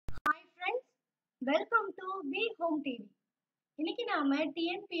Welcome to we home TV. இன்னைக்கு நாம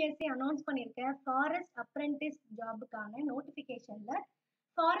TNPSC announce பண்ணியிருக்க ஃபாரஸ்ட் அப்ரெண்டிஸ் ஜாபுக்கான நோட்டிஃபிகேஷன்ல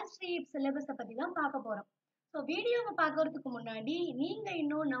ஃபாரஸ்ட்ரி சிலபஸை பத்தி தான் பார்க்க போறோம். ஸோ வீடியோவை பார்க்கறதுக்கு முன்னாடி நீங்க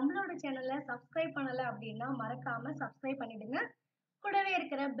இன்னும் நம்மளோட சேனலை சப்ஸ்கிரைப் பண்ணல அப்படின்னா மறக்காம சப்ஸ்கிரைப் பண்ணிடுங்க. கூடவே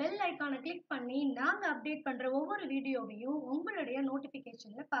இருக்கிற பெல் ஐக்கானை கிளிக் பண்ணி நாங்க அப்டேட் பண்ற ஒவ்வொரு வீடியோவையும் உங்களுடைய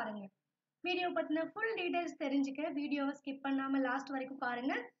நோட்டிஃபிகேஷன்ல பாருங்க. வீடியோ பத்தின ஃபுல் டீடைல்ஸ் தெரிஞ்சுக்க வீடியோவை ஸ்கிப் பண்ணாம லாஸ்ட் வரைக்கும்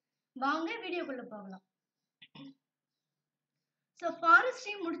பாருங்க. வாங்க வீடியோக்குள்ள போகலாம். ஸோ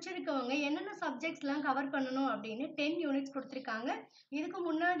ஃபாரஸ்ட்ரி முடிச்சிருக்கவங்க என்னென்ன சப்ஜெக்ட்ஸ்லாம் கவர் பண்ணணும் அப்படின்னு 10 யூனிட்ஸ் கொடுத்துருக்காங்க. இதுக்கு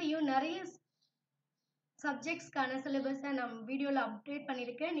முன்னாடியும் நிறைய சப்ஜெக்ட்ஸ்க்கான சிலபஸை நான் வீடியோவில் அப்டேட்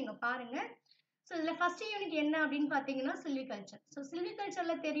பண்ணியிருக்கேன், நீங்கள் பாருங்க. ஸோ இதில் ஃபர்ஸ்ட் யூனிட் என்ன அப்படின்னு பார்த்தீங்கன்னா சில்விகல்ச்சர். ஸோ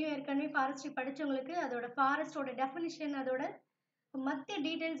சில்விகல்ச்சரில் தெரியும் ஏற்கனவே ஃபாரஸ்ட்ரி படித்தவங்களுக்கு அதோட ஃபாரஸ்டோட டெஃபினிஷன் அதோட மற்ற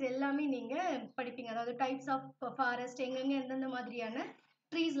டீட்டெயில்ஸ் எல்லாமே நீங்கள் படிப்பீங்க. அதாவது டைப்ஸ் ஆஃப் ஃபாரஸ்ட், எங்கெங்கே எந்தெந்த மாதிரியான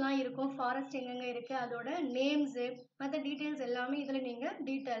ட்ரீஸ்லாம் இருக்கும், ஃபாரஸ்ட் எங்கெங்கே இருக்குது, அதோட நேம்ஸு மற்ற டீட்டெயில்ஸ் எல்லாமே இதில் நீங்கள்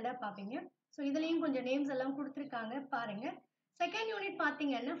டீட்டெயில்டாக பார்ப்பீங்க. ஸோ இதுலேயும் கொஞ்சம் நேம்ஸ் எல்லாம் கொடுத்துருக்காங்க பாருங்கள். செகண்ட் யூனிட்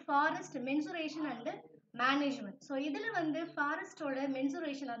பார்த்தீங்கன்னா forest mensuration and management. So இதில் வந்து ஃபாரஸ்டோட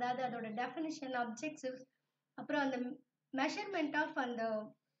மென்சுரேஷன், அதாவது அதோட டெஃபினிஷன், அப்ஜெக்டிவ்ஸ், அப்புறம் அந்த மெஷர்மெண்ட் ஆஃப் அந்த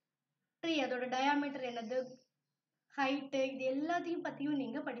ட்ரீ, அதோட டயாமீட்டர் என்னது, ஹைட்டு, இது எல்லாத்தையும் பற்றியும்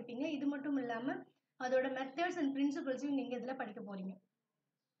நீங்கள் படிப்பீங்க. இது மட்டும் இல்லாமல் அதோட மெத்தட்ஸ் அண்ட் பிரின்சிபல்ஸையும் நீங்கள் இதில் படிக்க போகிறீங்க.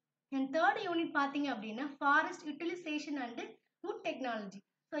 அண்ட் தேர்ட் யூனிட் பார்த்தீங்க அப்படின்னா forest utilisation and would technology.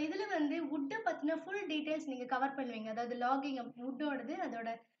 So இதில் வந்து வுட்டை பற்றின ஃபுல் டீட்டெயில்ஸ் நீங்கள் கவர் பண்ணுவீங்க. அதாவது லாகிங் வுட்டோடது,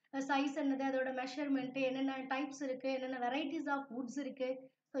 அதோட சைஸ் என்னது, அதோட மெஷர்மெண்ட்டு, என்னென்ன டைப்ஸ் இருக்குது, என்னென்ன வெரைட்டிஸ் ஆஃப் வுட்ஸ் இருக்குது.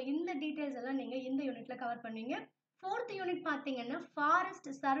 ஸோ இந்த டீட்டெயில்ஸ் எல்லாம் நீங்கள் இந்த யூனிட்ல கவர் பண்ணுவீங்க. ஃபோர்த் யூனிட் பார்த்தீங்கன்னா forest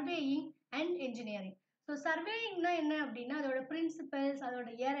surveying and engineering. So சர்வேயிங்னா என்ன அப்படின்னா அதோட பிரின்சிபல்ஸ், அதோட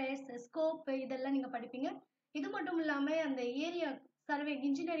எரர்ஸ், ஸ்கோப்பு, இதெல்லாம் நீங்கள் படிப்பீங்க. இது மட்டும் இல்லாமல் அந்த ஏரியா சர்வே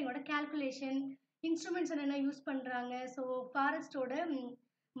இன்ஜினியரிங்கோட கேல்குலேஷன், இன்ஸ்ட்ருமெண்ட்ஸ் என்னென்ன யூஸ் பண்ணுறாங்க, ஸோ ஃபாரஸ்டோட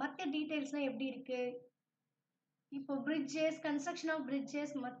மற்ற டீட்டெயில்ஸ்லாம் எப்படி இருக்குது, இப்போ பிரிட்ஜஸ், கன்ஸ்ட்ரக்ஷன் ஆஃப்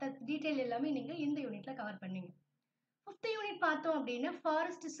பிரிட்ஜஸ், மற்ற டீட்டெயில் எல்லாமே நீங்கள் இந்த யூனிட்ல கவர் பண்ணுவீங்க. ஃபிஃப்த் யூனிட் பார்த்தோம் அப்படின்னா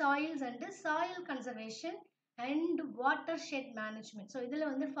forest soils and soil conservation and water shed management. So இதில்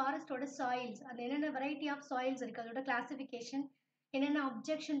வந்து ஃபாரஸ்டோட சாயில்ஸ், அது என்னென்ன வெரைட்டி ஆஃப் சாயில்ஸ் இருக்குது, அதோட கிளாசிஃபிகேஷன், என்னென்ன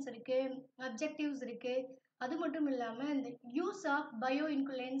அப்ஜெக்ஷன்ஸ் இருக்குது, அப்ஜெக்டிவ்ஸ் இருக்குது, அது மட்டும் இல்லாமல் இந்த யூஸ் ஆஃப் பயோ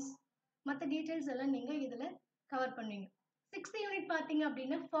இன்குலன்ஸ், மற்ற டீட்டெயில்ஸ் எல்லாம் நீங்கள் இதில் கவர் பண்ணுவீங்க. சிக்ஸ்த் யூனிட் பார்த்தீங்க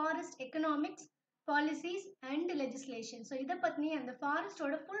அப்படின்னா forest economics, policies and legislation. So இதை பற்றி அந்த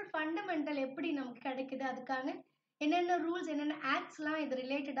ஃபாரஸ்டோட ஃபுல் ஃபண்டமெண்டல் எப்படி நமக்கு கிடைக்குது, அதுக்கான என்னென்ன ரூல்ஸ், என்னென்ன ஆக்ட்ஸ்லாம் இது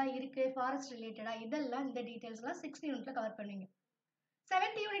ரிலேட்டடாக இருக்குது, ஃபாரஸ்ட் ரிலேட்டடாக, இதெல்லாம் இந்த டீட்டெயில்ஸ்லாம் சிக்ஸ்த் யூனிட்ல கவர் பண்ணுவீங்க.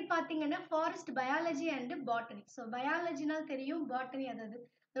 செவன்த் யூனிட் பார்த்தீங்கன்னா forest biology and botany. So பயாலஜினால் தெரியும், பாட்டனி அதாவது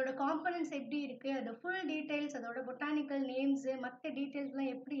அதோட காம்பனன்ட்ஸ் எப்படி இருக்குது, அதோட ஃபுல் டீட்டெயில்ஸ், அதோட பொட்டானிக்கல் நேம்ஸு, மற்ற டீட்டெயில்ஸ்லாம்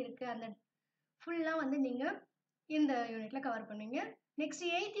எப்படி இருக்குது, அந்த ஃபுல்லாக வந்து நீங்கள் இந்த யூனிட்ல கவர் பண்ணுவீங்க. நெக்ஸ்ட்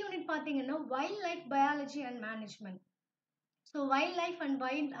எய்த் யூனிட் பார்த்தீங்கன்னா wild life biology and management. So wild life and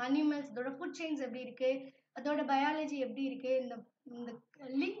wild animals, அதோட ஃபுட் செயின்ஸ் எப்படி இருக்குது, அதோட பயாலஜி எப்படி இருக்குது, இந்த இந்த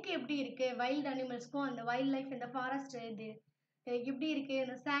லிங்க் எப்படி இருக்குது வைல்ட் அனிமல்ஸ்க்கும் அந்த வைல்ட் லைஃப், இந்த ஃபாரஸ்ட் இது எப்படி இருக்குது,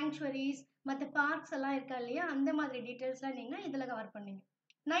 இந்த சாங்சுவரிஸ், மற்ற பார்க்ஸ் எல்லாம் இருக்கா இல்லையா, அந்த மாதிரி டீட்டெயில்ஸ்லாம் நீங்கள் இதில் கவர் பண்ணுவீங்க.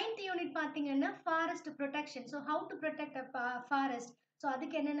 நைன்த் யூனிட் பார்த்தீங்கன்னா forest protection. So how to protect a forest, so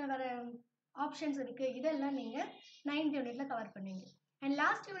அதுக்கு என்னென்ன வர ஆப்ஷன்ஸ் இருக்குது, இதெல்லாம் நீங்கள் நைன்த் யூனிட்ல கவர் பண்ணுவீங்க. அண்ட்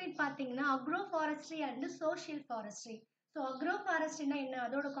லாஸ்ட் யூனிட் பார்த்தீங்கன்னா agro forestry and social forestry. So agro ஃபாரஸ்ட்ரினா என்ன,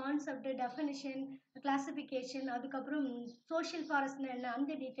 அதோட கான்செப்ட், டெஃபினிஷன், கிளாசிஃபிகேஷன், அதுக்கப்புறம் சோஷியல் ஃபாரஸ்ட்னா என்ன,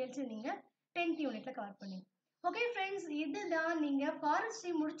 அந்த டீட்டெயில்ஸும் நீங்கள் 10th யூனிட்ல கவர் பண்ணுவீங்க. ஓகே ஃப்ரெண்ட்ஸ், இதுதான் நீங்கள்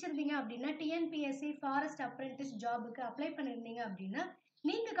ஃபாரஸ்ட்ரி முடிச்சிருந்தீங்க அப்படின்னா டிஎன்பிஎஸ்சி ஃபாரஸ்ட் அப்ரெண்டிஸ் ஜாபுக்கு அப்ளை பண்ணியிருந்தீங்க அப்படின்னா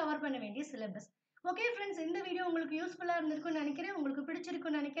நீங்கள் கவர் பண்ண வேண்டிய சிலபஸ். ஓகே ஃப்ரெண்ட்ஸ், இந்த வீடியோ உங்களுக்கு யூஸ்ஃபுல்லாக இருந்திருக்குன்னு நினைக்கிறேன், உங்களுக்கு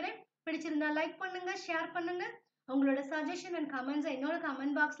பிடிச்சிருக்குன்னு நினைக்கிறேன். பிடிச்சிருந்தா லைக் பண்ணுங்க, ஷேர் பண்ணுங்க, உங்களோட சஜஷன் அண்ட் கமெண்ட்ஸை என்னோட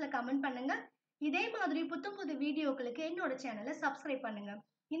கமெண்ட் பாக்ஸில் கமெண்ட் பண்ணுங்க. இதே மாதிரி புது வீடியோக்களுக்கு என்னோட சேனலை சப்ஸ்கிரைப் பண்ணுங்க.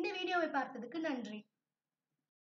 இந்த வீடியோவை பார்த்ததுக்கு நன்றி.